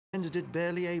rendered it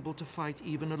barely able to fight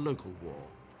even a local war.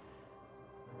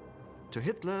 To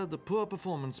Hitler, the poor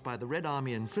performance by the Red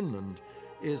Army in Finland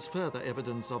is further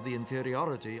evidence of the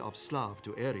inferiority of Slav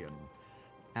to Aryan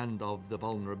and of the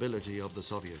vulnerability of the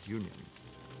Soviet Union.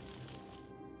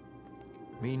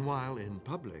 Meanwhile, in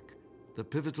public, the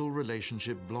pivotal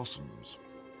relationship blossoms.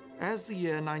 As the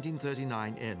year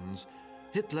 1939 ends,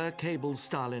 Hitler cables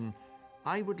Stalin,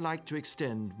 "I would like to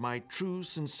extend my true,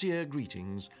 sincere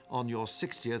greetings on your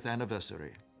 60th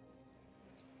anniversary."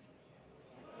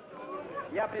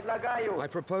 I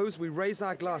propose we raise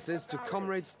our glasses to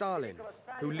Comrade Stalin,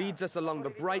 who leads us along the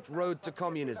bright road to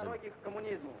communism.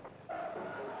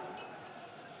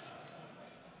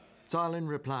 Stalin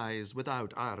replies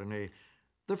without irony,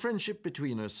 "The friendship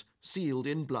between us, sealed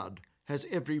in blood, has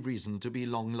every reason to be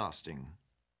long-lasting."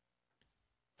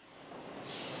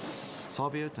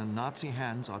 Soviet and Nazi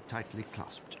hands are tightly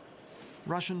clasped.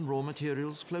 Russian raw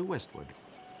materials flow westward.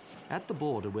 At the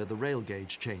border where the rail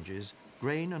gauge changes,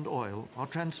 grain and oil are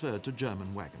transferred to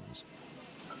German wagons.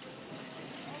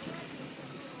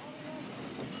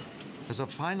 As a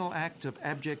final act of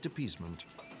abject appeasement,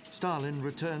 Stalin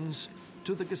returns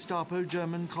to the Gestapo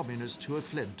German communists who have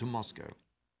fled to Moscow.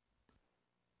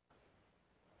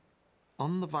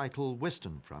 On the vital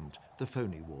Western Front, the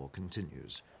phony war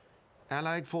continues.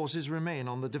 Allied forces remain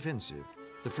on the defensive,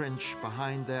 the French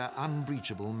behind their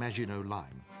unbreachable Maginot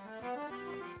Line.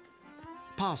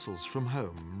 Parcels from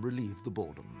home relieve the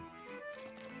boredom.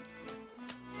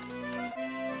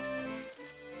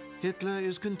 Hitler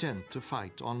is content to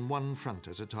fight on one front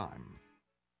at a time.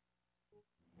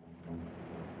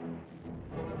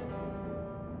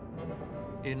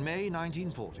 In May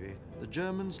 1940, the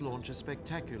Germans launch a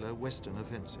spectacular Western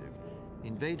offensive,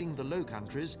 invading the Low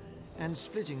Countries and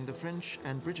splitting the French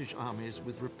and British armies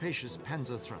with rapacious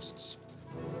panzer thrusts.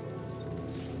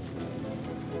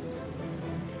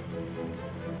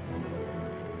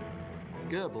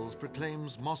 Goebbels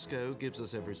proclaims Moscow gives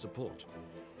us every support.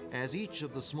 As each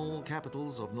of the small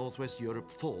capitals of Northwest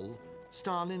Europe fall,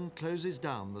 Stalin closes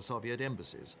down the Soviet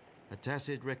embassies, a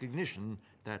tacit recognition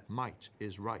that might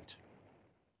is right.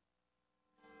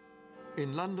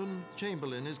 In London,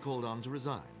 Chamberlain is called on to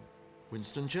resign.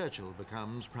 Winston Churchill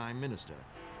becomes Prime Minister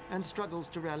and struggles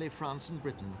to rally France and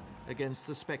Britain against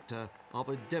the spectre of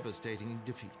a devastating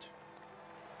defeat.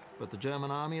 But the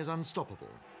German army is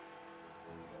unstoppable.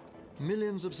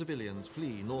 Millions of civilians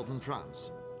flee northern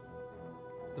France.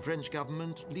 The French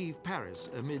government leave Paris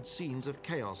amid scenes of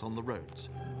chaos on the roads.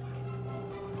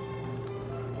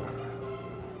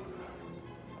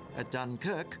 At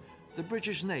Dunkirk, the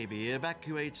British Navy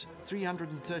evacuates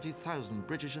 330,000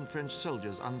 British and French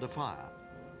soldiers under fire.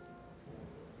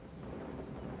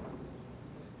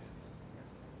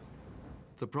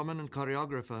 The prominent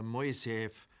choreographer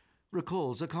Moiseev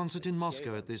recalls a concert in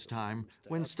Moscow at this time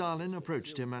when Stalin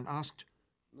approached him and asked,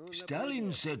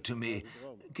 "Stalin said to me,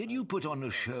 'Can you put on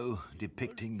a show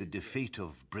depicting the defeat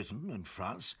of Britain and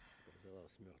France?'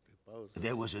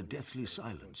 There was a deathly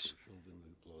silence,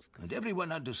 and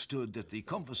everyone understood that the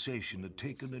conversation had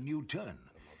taken a new turn.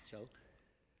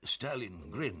 Stalin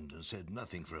grinned and said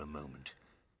nothing for a moment.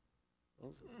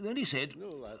 Then he said,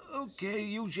 'Okay,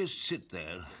 you just sit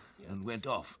there,' and went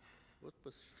off.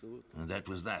 And that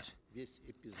was that.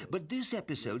 But this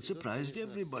episode surprised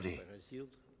everybody.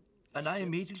 And I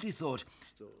immediately thought,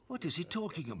 what is he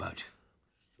talking about?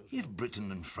 If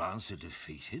Britain and France are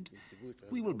defeated,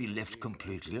 we will be left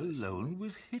completely alone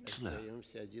with Hitler."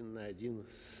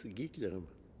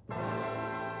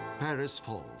 Paris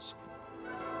falls.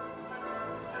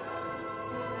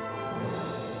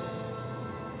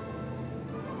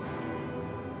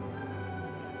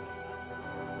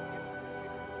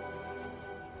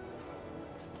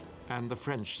 And the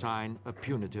French sign a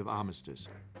punitive armistice.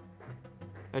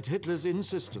 At Hitler's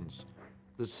insistence,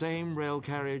 the same rail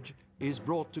carriage is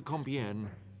brought to Compiègne,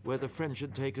 where the French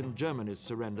had taken Germany's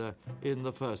surrender in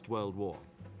the First World War.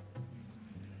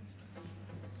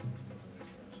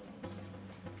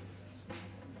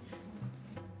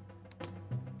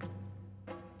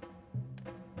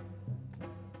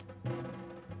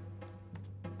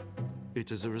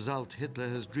 It is a result Hitler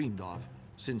has dreamed of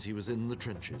since he was in the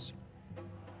trenches.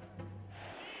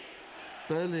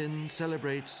 Berlin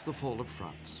celebrates the fall of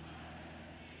France,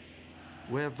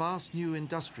 where vast new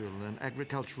industrial and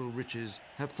agricultural riches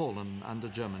have fallen under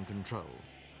German control.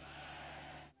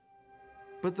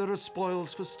 But there are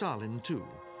spoils for Stalin too.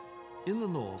 In the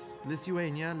north,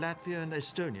 Lithuania, Latvia and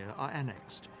Estonia are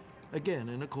annexed, again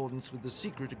in accordance with the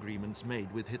secret agreements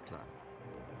made with Hitler.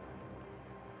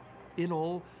 In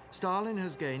all, Stalin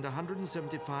has gained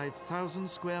 175,000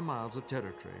 square miles of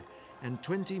territory, and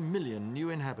 20 million new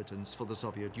inhabitants for the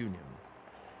Soviet Union.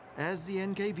 As the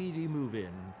NKVD move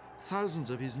in, thousands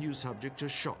of his new subjects are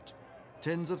shot.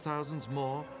 Tens of thousands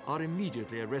more are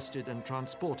immediately arrested and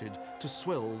transported to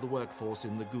swell the workforce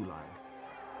in the Gulag.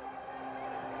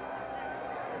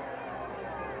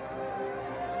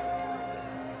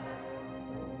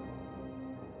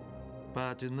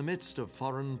 But in the midst of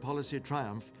foreign policy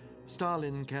triumph,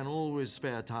 Stalin can always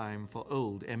spare time for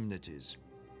old enmities.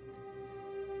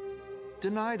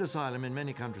 Denied asylum in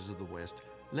many countries of the West,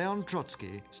 Leon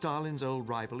Trotsky, Stalin's old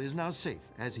rival, is now safe,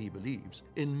 as he believes,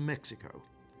 in Mexico,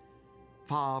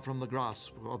 far from the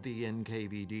grasp of the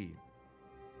NKVD.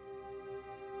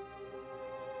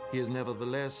 He is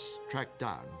nevertheless tracked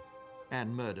down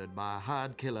and murdered by a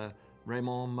hired killer,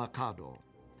 Raymond Mercado,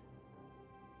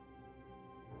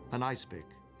 an ice pick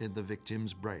in the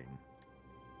victim's brain.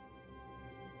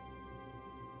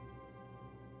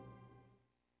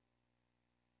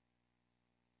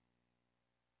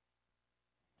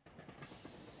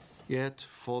 Yet,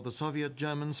 for the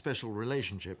Soviet-German special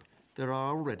relationship, there are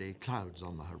already clouds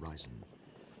on the horizon.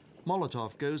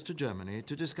 Molotov goes to Germany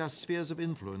to discuss spheres of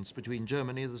influence between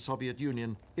Germany, the Soviet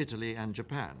Union, Italy, and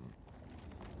Japan.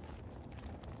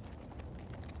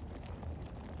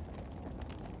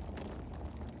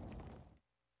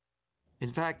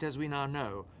 In fact, as we now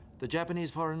know, the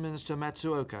Japanese Foreign Minister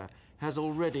Matsuoka has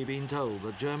already been told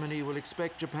that Germany will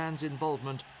expect Japan's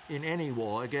involvement in any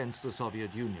war against the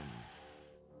Soviet Union,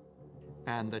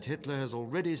 and that Hitler has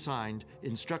already signed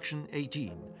Instruction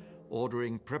 18,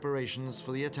 ordering preparations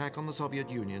for the attack on the Soviet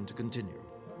Union to continue.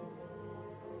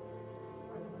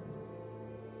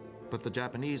 But the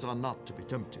Japanese are not to be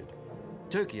tempted.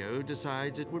 Tokyo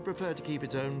decides it would prefer to keep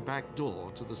its own back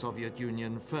door to the Soviet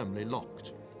Union firmly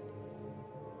locked.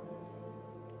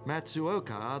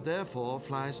 Matsuoka therefore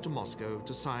flies to Moscow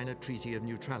to sign a treaty of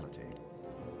neutrality.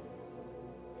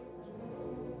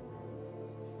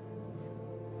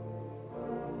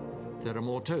 There are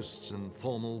more toasts and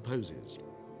formal poses.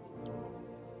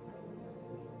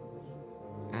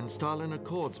 And Stalin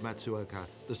accords Matsuoka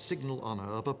the signal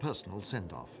honor of a personal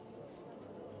send-off.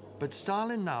 But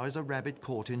Stalin now is a rabbit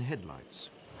caught in headlights.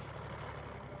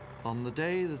 On the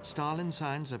day that Stalin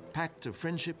signs a pact of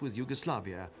friendship with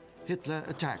Yugoslavia, Hitler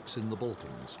attacks in the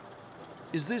Balkans.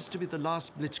 Is this to be the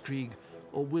last blitzkrieg,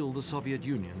 or will the Soviet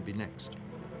Union be next?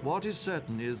 What is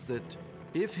certain is that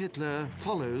if Hitler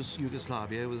follows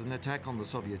Yugoslavia with an attack on the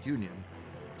Soviet Union,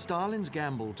 Stalin's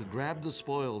gamble to grab the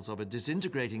spoils of a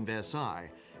disintegrating Versailles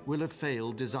will have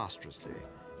failed disastrously.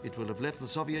 It will have left the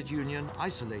Soviet Union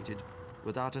isolated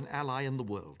without an ally in the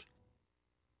world.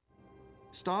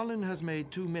 Stalin has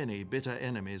made too many bitter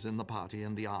enemies in the party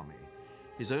and the army.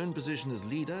 His own position as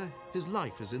leader, his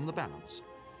life is in the balance.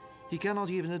 He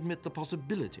cannot even admit the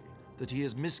possibility that he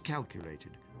has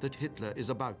miscalculated, that Hitler is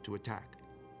about to attack.